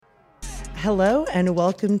Hello and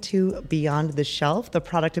welcome to Beyond the Shelf, the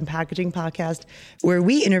product and packaging podcast, where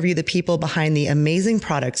we interview the people behind the amazing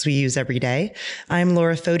products we use every day. I'm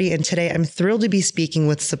Laura Foti, and today I'm thrilled to be speaking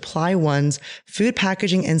with Supply One's food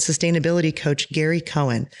packaging and sustainability coach, Gary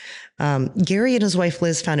Cohen. Gary and his wife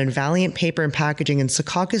Liz founded Valiant Paper and Packaging in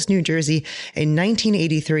Secaucus, New Jersey in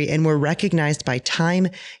 1983 and were recognized by Time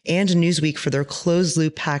and Newsweek for their closed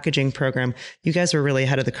loop packaging program. You guys were really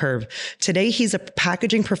ahead of the curve. Today, he's a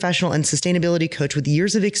packaging professional and sustainability coach with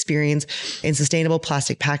years of experience in sustainable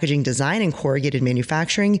plastic packaging design and corrugated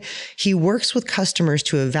manufacturing. He works with customers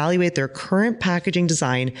to evaluate their current packaging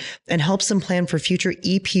design and helps them plan for future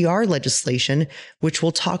EPR legislation, which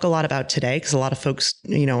we'll talk a lot about today because a lot of folks,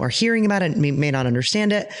 are hearing about it and may not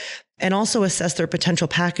understand it, and also assess their potential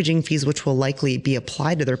packaging fees, which will likely be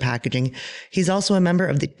applied to their packaging. He's also a member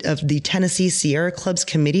of the Tennessee Sierra Club's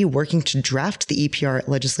committee working to draft the EPR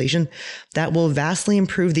legislation that will vastly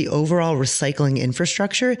improve the overall recycling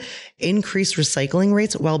infrastructure, increase recycling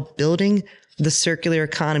rates while building the circular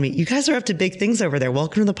economy. You guys are up to big things over there.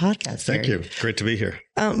 Welcome to the podcast. Thank you. Great to be here.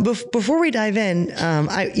 Before we dive in,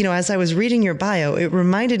 as I was reading your bio, it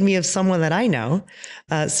reminded me of someone that I know,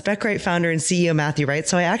 SpecRite founder and CEO Matthew Wright.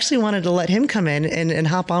 So I actually wanted to let him come in and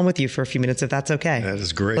hop on with you for a few minutes, if that's okay. That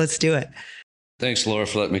is great. Let's do it. Thanks, Laura,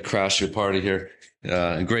 for letting me crash your party here.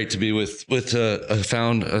 And great to be with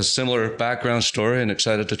found a similar background story and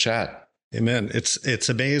excited to chat. Amen. It's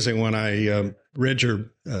amazing when I read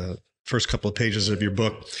your first couple of pages of your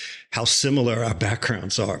book, how similar our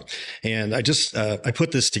backgrounds are. And I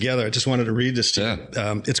put this together. I just wanted to read this to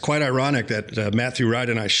you. It's quite ironic that Matthew Wright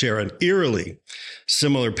and I share an eerily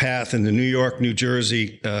similar path in the New York, New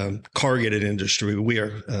Jersey corrugated industry. We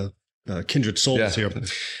are kindred souls here.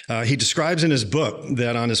 He describes in his book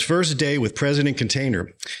that on his first day with President Container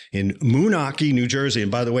in Moonachie, New Jersey,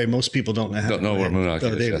 and by the way, most people don't know where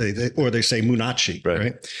Moonachie is. Or they say Moonachie,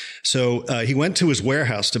 right? So he went to his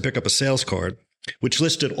warehouse to pick up a sales card, which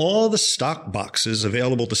listed all the stock boxes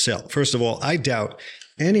available to sell. First of all, I doubt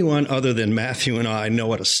anyone other than Matthew and I know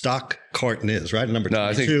what a stock carton is, right? Number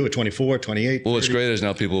 22, 24, 28. Well, what's great is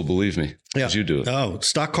now people will believe me because you do it. Oh,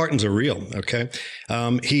 stock cartons are real. Okay.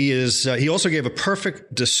 He also gave a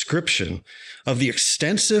perfect description of the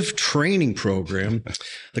extensive training program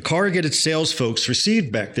the corrugated sales folks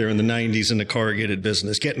received back there in the 90s in the corrugated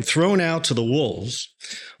business, getting thrown out to the wolves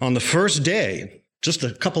on the first day. Just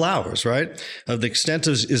a couple hours, right? The extent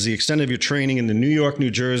of your training in the New York,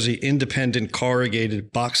 New Jersey independent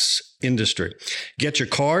corrugated box industry. Get your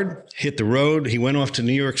card, hit the road. He went off to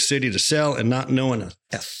New York City to sell and not knowing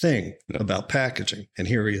a thing about packaging. And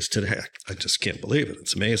here he is today. I just can't believe it.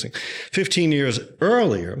 It's amazing. 15 years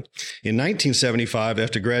earlier, in 1975,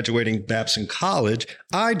 after graduating Babson College,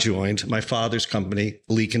 I joined my father's company,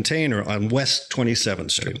 Lee Container, on West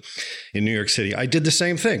 27th Street in New York City. I did the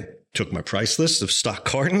same thing. Took my price list of stock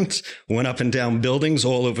cartons, went up and down buildings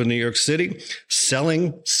all over New York City,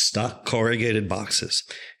 selling stock corrugated boxes.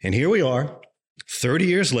 And here we are, 30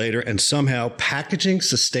 years later, and somehow packaging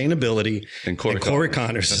sustainability and Corey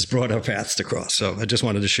Connors has brought our paths to cross. So I just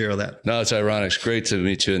wanted to share that. No, it's ironic. It's great to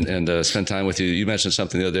meet you and spend time with you. You mentioned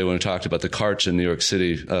something the other day when we talked about the carts in New York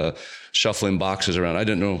City, shuffling boxes around. I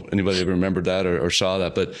didn't know anybody ever remembered that or saw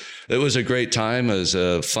that, but it was a great time. It was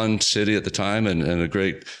a fun city at the time and a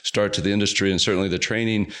great start to the industry. And certainly the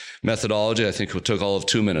training methodology, I think it took all of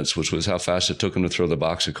 2 minutes, which was how fast it took them to throw the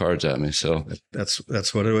box of cards at me. So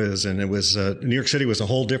that's what it is. And it was, New York City was a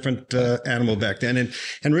whole different animal back then.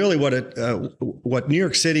 And really what New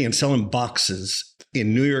York City and selling boxes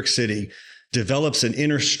in New York City develops an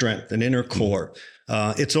inner strength, an inner core.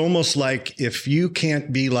 It's almost like if you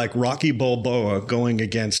can't be like Rocky Balboa going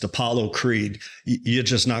against Apollo Creed, you're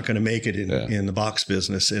just not going to make it in the box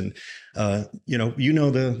business. And,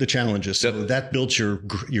 the challenges. So that built your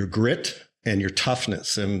grit and your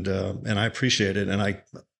toughness. And I appreciate it. And I'm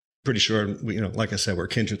pretty sure, like I said, we're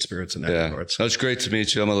kindred spirits in that regard. So. That's great to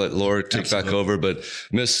meet you. I'm going to let Laura take back over, but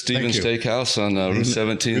Miss Stevens Steakhouse on Route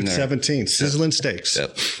 17. Route 17, sizzling steaks.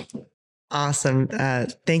 Yep. Awesome.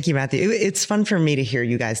 Thank you, Matthew. It's fun for me to hear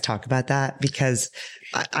you guys talk about that because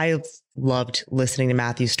I loved listening to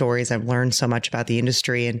Matthew's stories. I've learned so much about the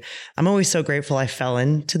industry and I'm always so grateful I fell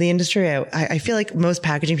into the industry. I feel like most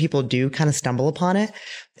packaging people do kind of stumble upon it,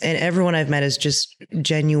 and everyone I've met is just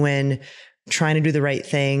genuine, trying to do the right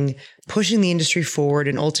thing, pushing the industry forward,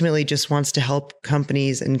 and ultimately just wants to help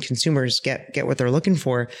companies and consumers get what they're looking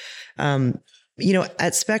for.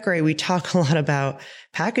 At SpecRite, we talk a lot about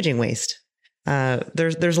packaging waste.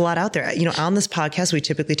 There's a lot out there. On this podcast, we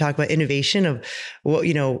typically talk about innovation of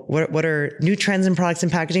what are new trends in products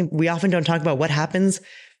and packaging. We often don't talk about what happens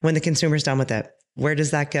when the consumer's done with it. Where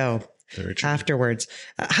does that go? afterwards.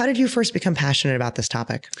 How did you first become passionate about this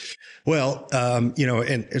topic? Well,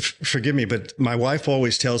 and forgive me, but my wife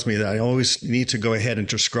always tells me that I always need to go ahead and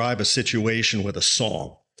describe a situation with a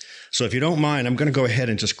song. So if you don't mind, I'm going to go ahead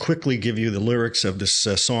and just quickly give you the lyrics of this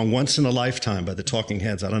song, Once in a Lifetime by the Talking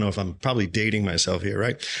Heads. I don't know if I'm probably dating myself here,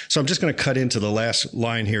 right? So I'm just going to cut into the last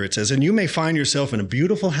line here. It says, and you may find yourself in a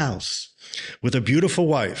beautiful house with a beautiful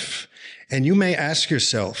wife. And you may ask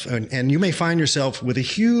yourself, and you may find yourself with a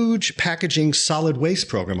huge packaging solid waste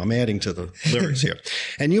program. I'm adding to the lyrics here.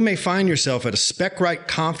 And you may find yourself at a SpecRite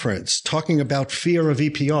conference talking about fear of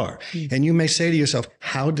EPR. And you may say to yourself,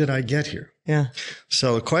 how did I get here? Yeah.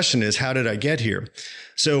 So the question is, how did I get here?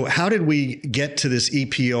 So how did we get to this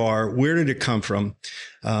EPR? Where did it come from?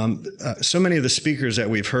 So many of the speakers that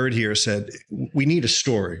we've heard here said, we need a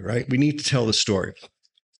story, right? We need to tell the story.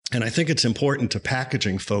 And I think it's important to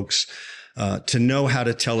packaging folks to know how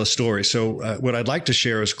to tell a story. So what I'd like to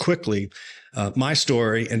share is quickly my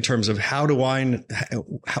story in terms of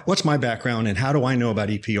what's my background and how do I know about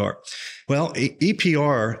EPR? Well,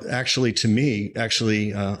 EPR actually, to me,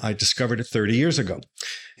 I discovered it 30 years ago.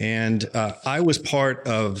 And I was part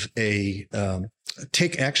of I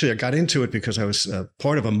got into it because I was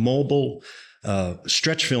part of a mobile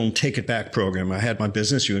stretch film Take It Back program. I had my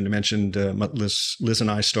business. You mentioned Liz and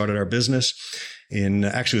I started our business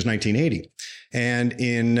it was 1980. And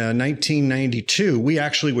in 1992, we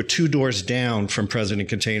actually were 2 doors down from President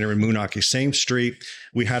Container in Moonachie, same street.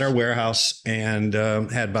 We had our warehouse and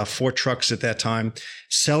had about 4 trucks at that time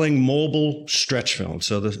selling mobile stretch film.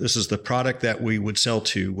 So this is the product that we would sell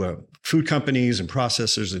to food companies and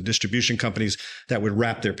processors and distribution companies that would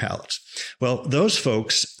wrap their pallets. Well, those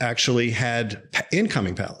folks actually had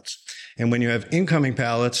incoming pallets. And when you have incoming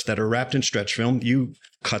pallets that are wrapped in stretch film, you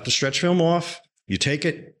cut the stretch film off, you take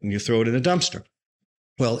it, and you throw it in a dumpster.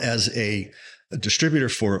 Well, as a distributor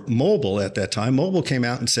for Mobile at that time, Mobile came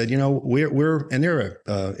out and said, they're an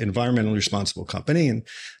environmentally responsible company. And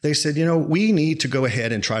they said, we need to go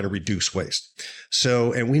ahead and try to reduce waste.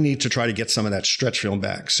 And we need to try to get some of that stretch film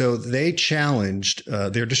back. So they challenged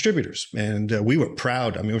their distributors. And we were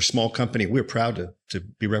proud. I mean, we're a small company. We were proud to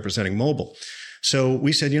be representing Mobile. So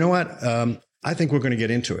we said, you know what? I think we're going to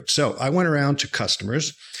get into it. So I went around to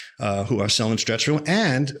customers who are selling stretch film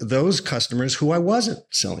and those customers who I wasn't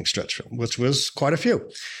selling stretch film, which was quite a few.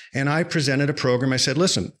 And I presented a program. I said,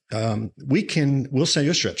 listen, we'll sell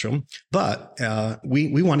you a stretch film, but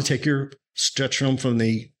we want to take your stretch film from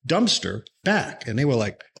the dumpster back. And they were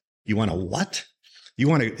like, you want a what? You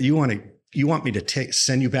want me to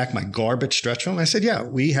send you back my garbage stretch film? I said, yeah,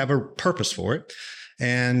 we have a purpose for it.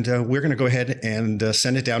 And we're going to go ahead and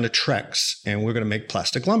send it down to Trex, and we're going to make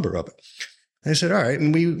plastic lumber of it. And I said, all right.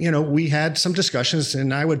 And we had some discussions,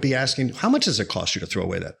 and I would be asking, how much does it cost you to throw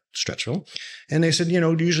away that stretch film? And they said,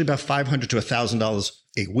 usually about $500 to $1,000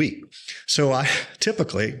 a week. So I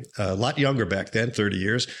typically, a lot younger back then, 30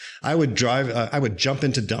 years, I would jump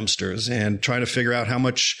into dumpsters and try to figure out how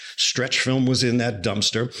much stretch film was in that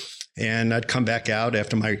dumpster. And I'd come back out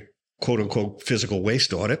after my quote unquote physical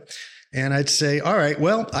waste audit. And I'd say, all right,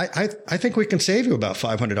 well, I think we can save you about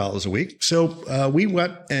 $500 a week. So we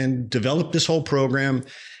went and developed this whole program,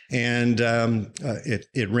 and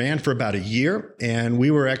it ran for about a year. And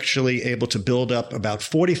we were actually able to build up about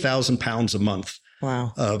 40,000 pounds a month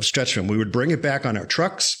of stretch film. We would bring it back on our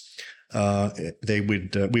trucks. We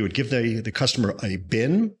would give the customer a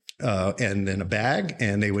bin and then a bag,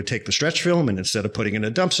 and they would take the stretch film, and instead of putting it in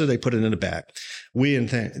a dumpster, they put it in a bag. We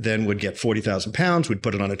then would get 40,000 pounds. We'd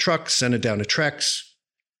put it on a truck, send it down to Trex.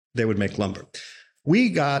 They would make lumber.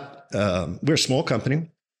 We're a small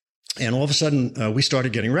company, and all of a sudden we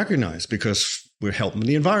started getting recognized because we're helping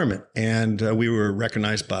the environment. And we were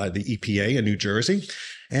recognized by the EPA in New Jersey.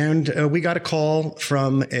 And we got a call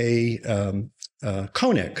from a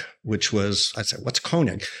Cohen, which was, I said, what's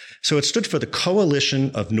Cohen? So it stood for the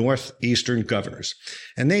Coalition of Northeastern Governors.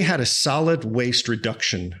 And they had a solid waste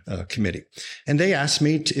reduction committee. And they asked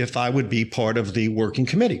me if I would be part of the working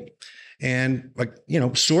committee. And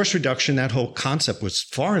source reduction, that whole concept was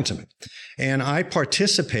foreign to me. And I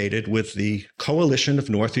participated with the Coalition of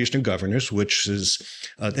Northeastern Governors, which is,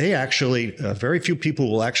 they actually, very few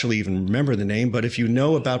people will actually even remember the name. But if you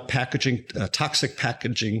know about packaging, toxic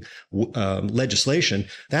packaging legislation,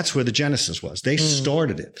 that's where the genesis was. They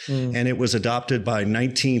started it. And it was adopted by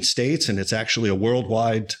 19 states. And it's actually a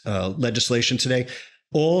worldwide legislation today.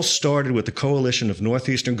 All started with the Coalition of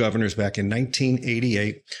Northeastern Governors back in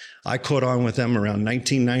 1988. I caught on with them around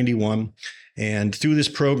 1991. And through this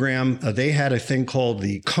program, they had a thing called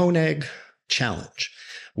the Cohen Challenge,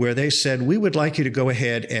 where they said, we would like you to go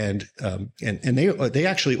ahead and they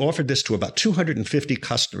actually offered this to about 250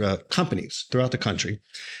 companies throughout the country.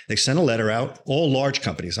 They sent a letter out, all large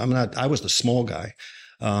companies. I was the small guy.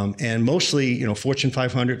 And mostly, Fortune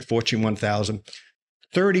 500, Fortune 1000,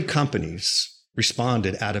 30 companies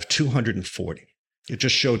responded out of 240. It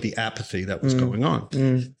just showed the apathy that was going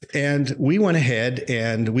on. And we went ahead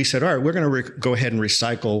and we said, all right, we're going to go ahead and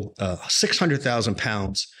recycle 600,000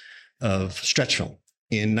 pounds of stretch film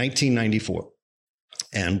in 1994.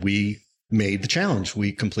 And we made the challenge.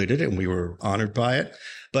 We completed it and we were honored by it.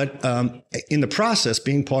 But in the process,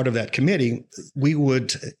 being part of that committee, we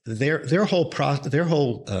would their whole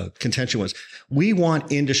contention was, we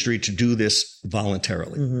want industry to do this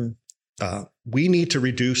voluntarily. We need to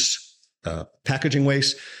reduce packaging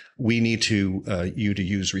waste. We need you to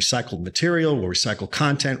use recycled material or recycled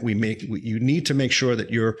content. You need to make sure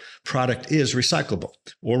that your product is recyclable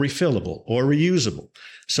or refillable or reusable.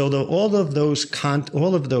 So all of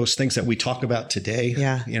those things that we talk about today,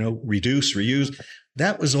 reduce, reuse,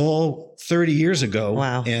 that was all 30 years ago.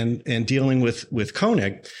 Wow. And dealing with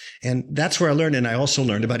Cohen. And that's where I learned. And I also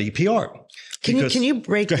learned about EPR. Can you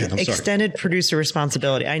break extended producer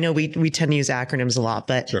responsibility? I know we tend to use acronyms a lot,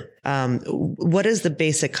 but sure. What is the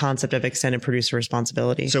basic concept of extended producer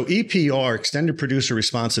responsibility? So EPR, extended producer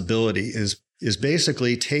responsibility, is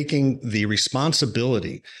basically taking the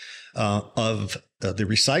responsibility of the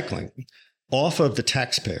recycling off of the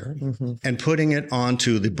taxpayer and putting it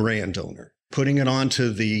onto the brand owner, putting it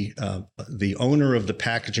onto the owner of the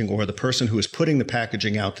packaging or the person who is putting the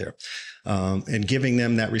packaging out there. And giving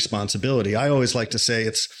them that responsibility. I always like to say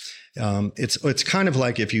it's kind of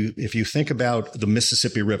like if you think about the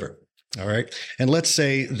Mississippi River, all right, and let's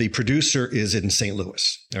say the producer is in St.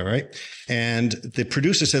 Louis, all right, and the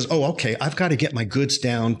producer says, "Oh, okay, I've got to get my goods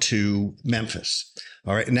down to Memphis,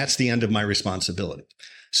 all right, and that's the end of my responsibility."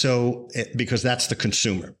 So because that's the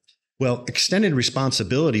consumer. Well, extended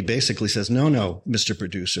responsibility basically says, no, Mr.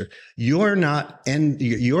 Producer, your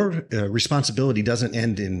responsibility doesn't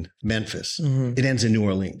end in Memphis. It ends in New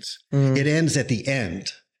Orleans. It ends at the end.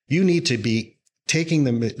 You need to be taking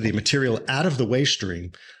the material out of the waste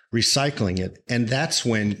stream, recycling it, and that's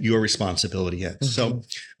when your responsibility ends. So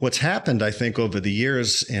what's happened, I think, over the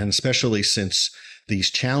years, and especially since these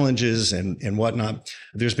challenges and whatnot,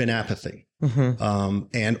 there's been apathy.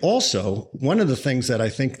 And also, one of the things that I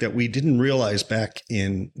think that we didn't realize back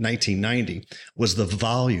in 1990 was the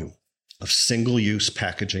volume of single-use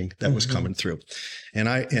packaging that was coming through.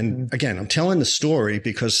 And again, I'm telling the story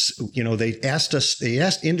because, they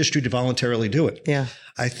asked industry to voluntarily do it. Yeah.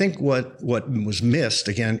 I think what was missed,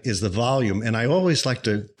 again, is the volume. And I always like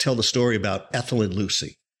to tell the story about Ethel and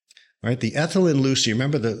Lucy. Right, the Ethel and Lucy.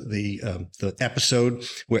 Remember the episode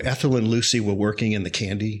where Ethel and Lucy were working in the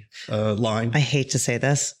candy line? I hate to say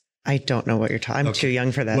this. I don't know what you're talking. I'm too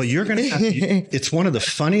young for that. Well, you're going to have it's one of the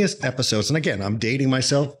funniest episodes. And again, I'm dating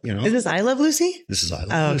myself, Is this I Love Lucy? This is I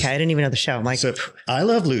Love Lucy. Okay. I didn't even know the show. I'm like, so I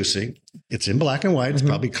Love Lucy. It's in black and white. It's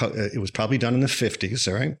it was probably done in the 50s.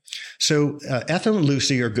 All right. So Ethel and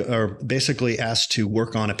Lucy are basically asked to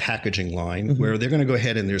work on a packaging line where they're going to go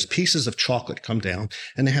ahead and there's pieces of chocolate come down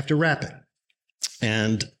and they have to wrap it.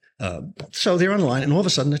 And so they're on the line and all of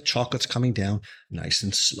a sudden the chocolate's coming down nice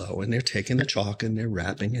and slow and they're taking the chalk and they're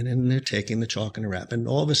wrapping it and they're taking the chalk and they're wrapping. And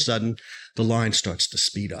all of a sudden the line starts to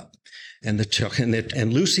speed up and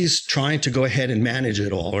and Lucy's trying to go ahead and manage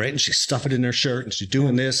it all. Right. And she's stuffing it in her shirt and she's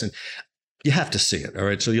doing this and you have to see it. All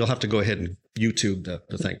right. So you'll have to go ahead and YouTube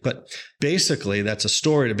the thing. But basically that's a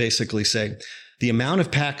story to basically say the amount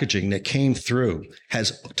of packaging that came through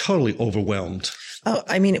has totally overwhelmed. Oh,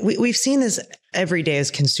 I mean, we've seen this every day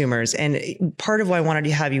as consumers. And part of why I wanted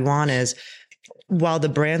to have you on is while the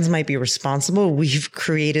brands might be responsible, we've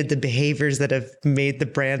created the behaviors that have made the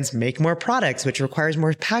brands make more products, which requires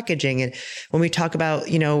more packaging. And when we talk about,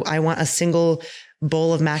 I want a single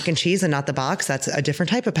bowl of mac and cheese and not the box, that's a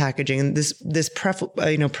different type of packaging. And this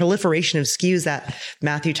proliferation of SKUs that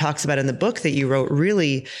Matthew talks about in the book that you wrote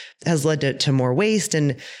really has led to more waste.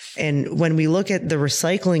 And when we look at the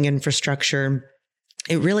recycling infrastructure,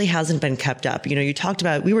 it really hasn't been kept up. You talked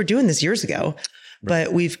about, we were doing this years ago,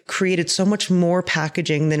 but we've created so much more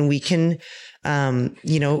packaging than we can,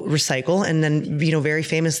 recycle. And then, very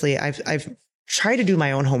famously, I've tried to do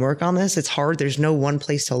my own homework on this. It's hard. There's no one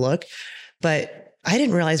place to look, but I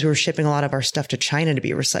didn't realize we were shipping a lot of our stuff to China to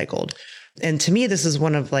be recycled. And to me, this is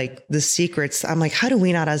one of the secrets. I'm like, how do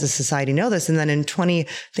we not as a society know this? And then in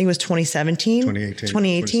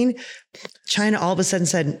 2018, China all of a sudden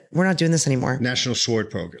said, we're not doing this anymore. National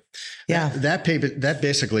Sword Program. Yeah. That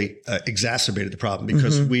basically exacerbated the problem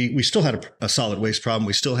because we still had a solid waste problem.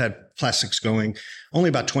 We still had plastics going. Only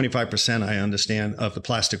about 25%, I understand, of the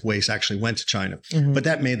plastic waste actually went to China. But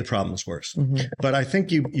that made the problems worse. But I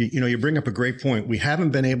think you bring up a great point. We haven't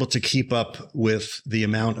been able to keep up with the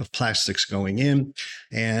amount of plastics going in.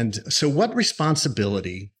 And so what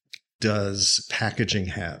responsibility does packaging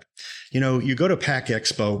have? You go to Pack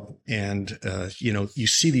Expo and, you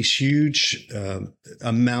see these huge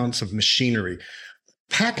amounts of machinery.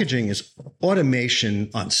 Packaging is automation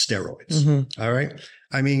on steroids. All right.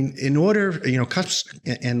 I mean, in order,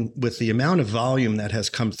 and with the amount of volume that has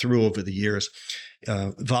come through over the years,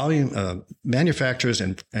 manufacturers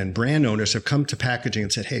and brand owners have come to packaging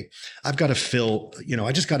and said, hey, I've got to fill,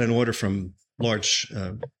 I just got an order from large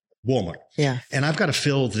Walmart. Yeah. And I've got to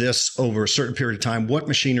fill this over a certain period of time. What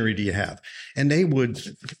machinery do you have? And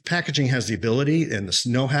packaging has the ability and the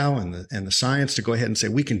know-how and the science to go ahead and say,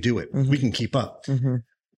 we can do it. We can keep up.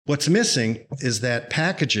 What's missing is that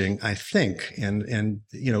packaging, I think, and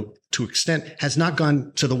to extent, has not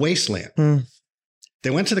gone to the wasteland.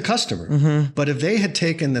 They went to the customer. But if they had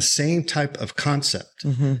taken the same type of concept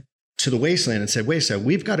to the wasteland and said, wait a second,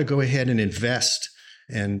 we've got to go ahead and invest,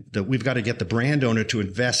 and we've got to get the brand owner to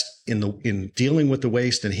invest in dealing with the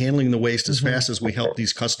waste and handling the waste as fast as we help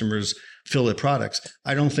these customers fill their products,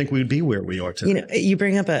 I don't think we'd be where we are today. You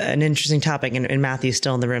bring up an interesting topic, and Matthew's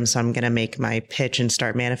still in the room, so I'm going to make my pitch and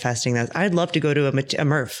start manifesting that. I'd love to go to a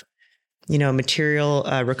MRF, material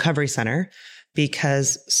recovery center,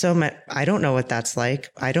 because I don't know what that's like.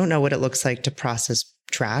 I don't know what it looks like to process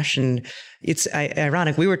trash. And it's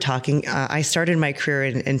ironic. We were talking, I started my career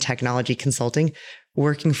in technology consulting,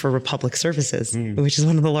 working for Republic Services, which is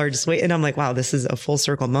one of the largest and I'm like, wow, this is a full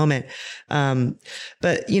circle moment.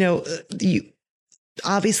 But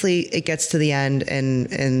obviously it gets to the end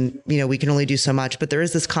and we can only do so much, but there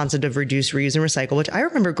is this concept of reduce, reuse, and recycle, which I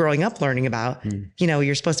remember growing up learning about.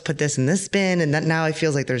 You're supposed to put this in this bin, and that now it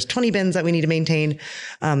feels like there's 20 bins that we need to maintain.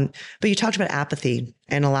 But you talked about apathy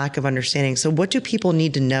and a lack of understanding. So what do people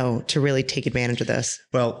need to know to really take advantage of this?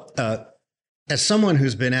 Well, as someone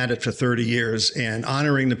who's been at it for 30 years and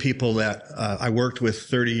honoring the people that I worked with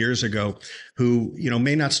 30 years ago who,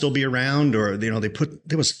 may not still be around, or,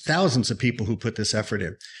 there was thousands of people who put this effort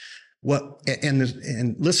in.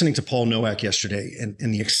 And listening to Paul Nowak yesterday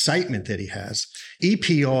and the excitement that he has,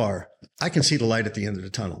 EPR, I can see the light at the end of the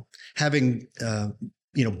tunnel. Having,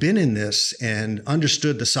 been in this and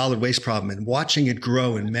understood the solid waste problem and watching it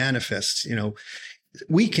grow and manifest,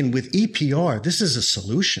 we can, with EPR, this is a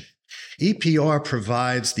solution. EPR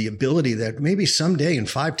provides the ability that maybe someday in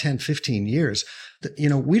 5, 10, 15 years,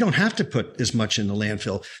 we don't have to put as much in the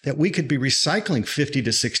landfill, that we could be recycling 50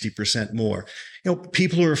 to 60% more.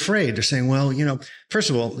 People are afraid. They're saying, well,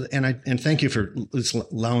 first of all, and thank you for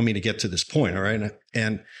allowing me to get to this point. All right.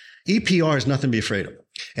 And EPR is nothing to be afraid of.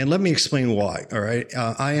 And let me explain why. All right.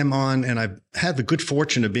 I am on, and I've had the good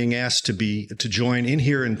fortune of being asked to join in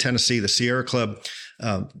here in Tennessee, the Sierra Club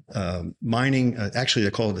mining. Actually,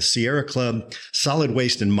 they call it the Sierra Club Solid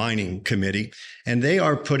Waste and Mining Committee. And they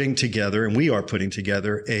are putting together, and we are putting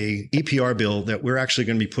together, a EPR bill that we're actually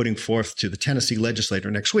going to be putting forth to the Tennessee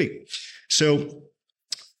legislature next week. So,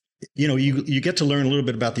 you get to learn a little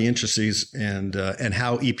bit about the intricacies and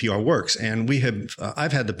how EPR works. And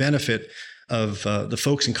I've had the benefit of the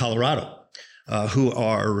folks in Colorado who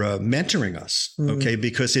are mentoring us, okay,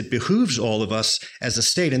 because it behooves all of us as a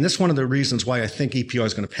state. And this is one of the reasons why I think EPR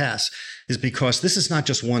is going to pass, is because this is not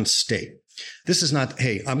just one state. This is not,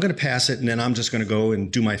 hey, I'm going to pass it and then I'm just going to go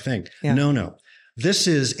and do my thing. Yeah. No. This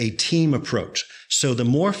is a team approach. So the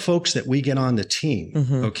more folks that we get on the team,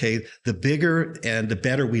 okay, the bigger and the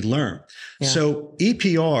better we learn. Yeah. So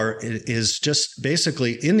EPR is just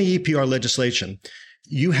basically, in the EPR legislation,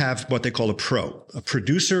 you have what they call a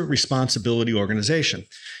producer responsibility organization.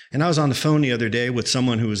 And I was on the phone the other day with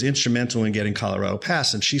someone who was instrumental in getting Colorado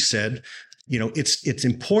passed. And she said, it's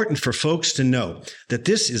important for folks to know that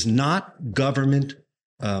this is not government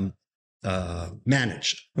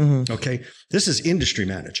managed. Okay. This is industry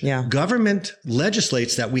managed. Yeah. Government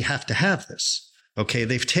legislates that we have to have this. Okay.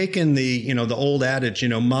 They've taken the old adage,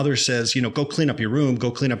 mother says, go clean up your room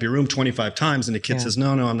 25 times. And the kid says,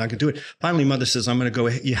 no, I'm not going to do it. Finally, mother says, I'm going to go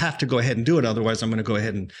ahead. You have to go ahead and do it. Otherwise, I'm going to go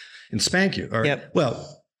ahead and spank you. All right. Yep.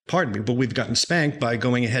 Well, pardon me, but we've gotten spanked by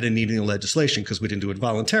going ahead and needing the legislation because we didn't do it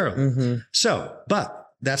voluntarily. So, but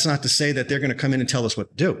that's not to say that they're going to come in and tell us what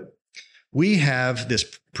to do. We have this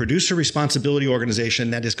producer responsibility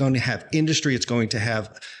organization that is going to have industry. It's going to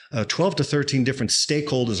have 12 to 13 different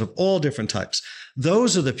stakeholders of all different types.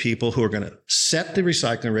 Those are the people who are going to set the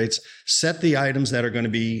recycling rates, set the items that are going to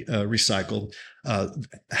be recycled,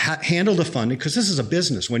 handle the funding, because this is a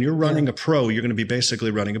business. When you're running a pro, you're going to be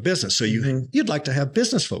basically running a business. So you'd like to have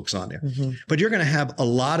business folks on there, but you're going to have a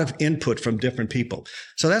lot of input from different people.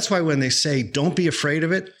 So that's why when they say, don't be afraid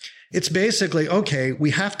of it, it's basically, okay,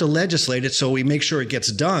 we have to legislate it so we make sure it gets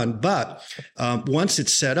done. But once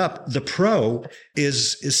it's set up, the pro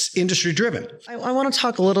is industry driven. I want to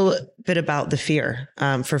talk a little bit about the fear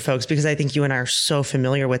for folks, because I think you and I are so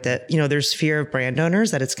familiar with it. There's fear of brand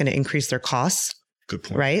owners that it's going to increase their costs. Good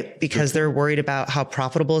point. Right? Because they're worried about how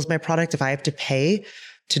profitable is my product. If I have to pay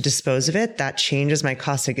to dispose of it, that changes my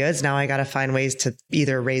cost of goods. Now I got to find ways to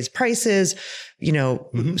either raise prices,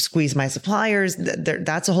 squeeze my suppliers.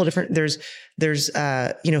 That's a whole different, there's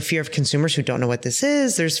fear of consumers who don't know what this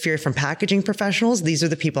is. There's fear from packaging professionals. These are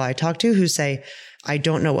the people I talk to who say, I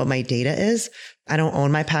don't know what my data is. I don't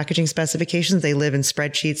own my packaging specifications. They live in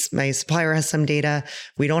spreadsheets. My supplier has some data.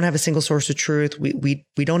 We don't have a single source of truth. We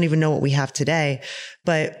don't even know what we have today,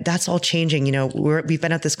 but that's all changing. We've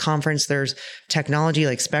been at this conference. There's technology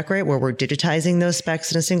like SpecRite where we're digitizing those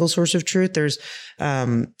specs in a single source of truth. There's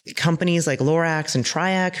companies like Lorax and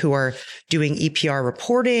Triac who are doing EPR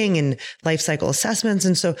reporting and life cycle assessments.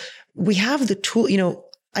 And so we have the tool.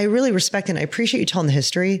 I really respect and I appreciate you telling the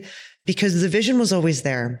history, because the vision was always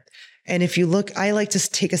there. And if you look, I like to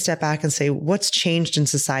take a step back and say, what's changed in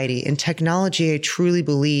society? And technology, I truly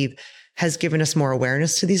believe, has given us more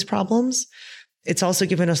awareness to these problems. It's also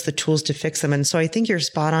given us the tools to fix them. And so I think you're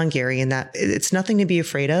spot on, Gary, in that it's nothing to be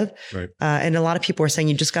afraid of. Right. And a lot of people are saying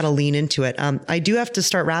you just got to lean into it. I do have to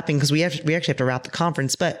start wrapping because we actually have to wrap the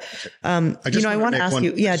conference. But, I want to ask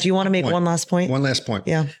you, do you want to make one last point? One last point.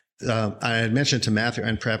 Yeah. I had mentioned to Matthew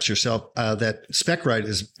and perhaps yourself that SpecRite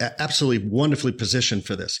is absolutely wonderfully positioned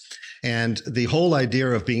for this. And the whole idea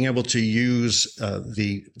of being able to use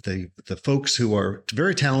the folks who are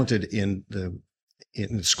very talented in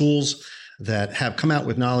schools that have come out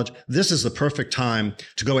with knowledge, this is the perfect time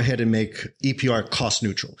to go ahead and make EPR cost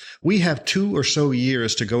neutral. We have 2 or so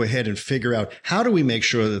years to go ahead and figure out how do we make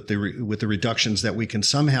sure that with the reductions that we can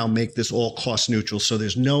somehow make this all cost neutral so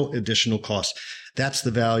there's no additional cost. That's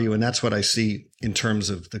the value. And that's what I see in terms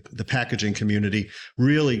of the packaging community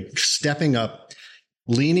really stepping up,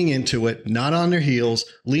 leaning into it, not on their heels,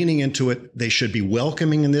 leaning into it. They should be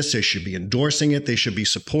welcoming in this. They should be endorsing it. They should be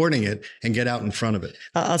supporting it and get out in front of it.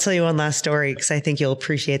 I'll tell you one last story because I think you'll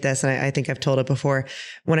appreciate this. And I think I've told it before.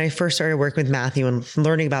 When I first started working with Matthew and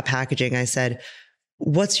learning about packaging, I said,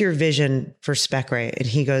 what's your vision for SpecRite? And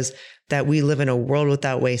he goes, that we live in a world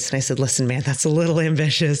without waste. And I said, listen, man, that's a little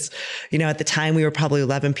ambitious. At the time we were probably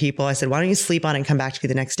 11 people. I said, why don't you sleep on it and come back to me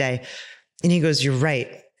the next day? And he goes, you're right.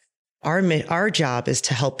 Our job is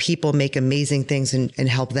to help people make amazing things and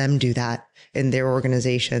help them do that in their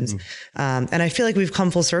organizations. And I feel like we've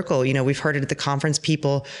come full circle. We've heard it at the conference,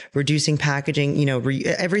 people reducing packaging,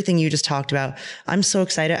 everything you just talked about. I'm so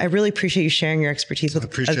excited. I really appreciate you sharing your expertise with us.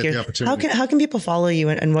 I appreciate the opportunity. How can people follow you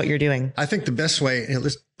and what you're doing? I think the best way,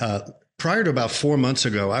 prior to about 4 months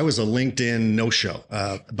ago, I was a LinkedIn no-show.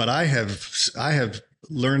 But I have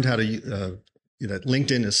learned how to,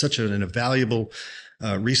 LinkedIn is such an invaluable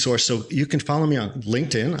resource. So you can follow me on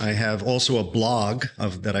LinkedIn. I have also a blog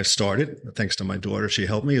that I've started, thanks to my daughter. She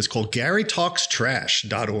helped me. It's called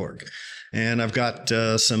GaryTalksTrash.org. And I've got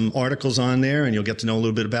some articles on there, and you'll get to know a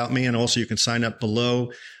little bit about me. And also you can sign up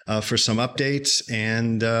below for some updates.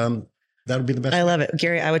 And that'll be the best. I love it.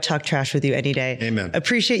 Gary, I would talk trash with you any day. Amen.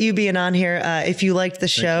 Appreciate you being on here. If you liked the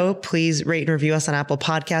show, please rate and review us on Apple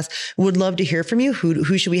Podcasts. Would love to hear from you.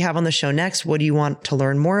 Who should we have on the show next? What do you want to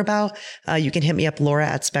learn more about? You can hit me up, Laura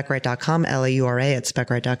at SpecRite.com, LAURA at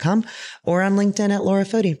SpecRite.com, or on LinkedIn at Laura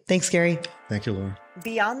Foti. Thanks, Gary. Thank you, Laura.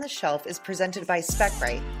 Beyond the Shelf is presented by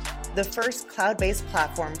SpecRite, the first cloud-based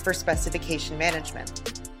platform for specification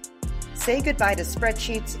management. Say goodbye to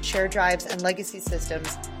spreadsheets, share drives, and legacy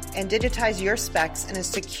systems, and digitize your specs in a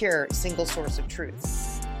secure single source of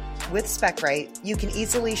truth. With SpecRite, you can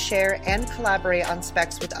easily share and collaborate on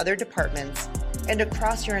specs with other departments and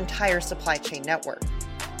across your entire supply chain network.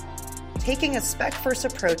 Taking a spec-first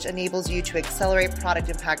approach enables you to accelerate product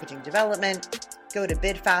and packaging development, go to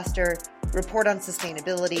bid faster, report on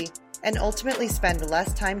sustainability, and ultimately spend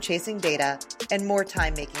less time chasing data and more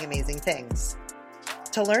time making amazing things.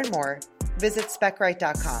 To learn more, visit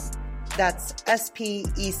SpecRite.com. That's SpecRight.com.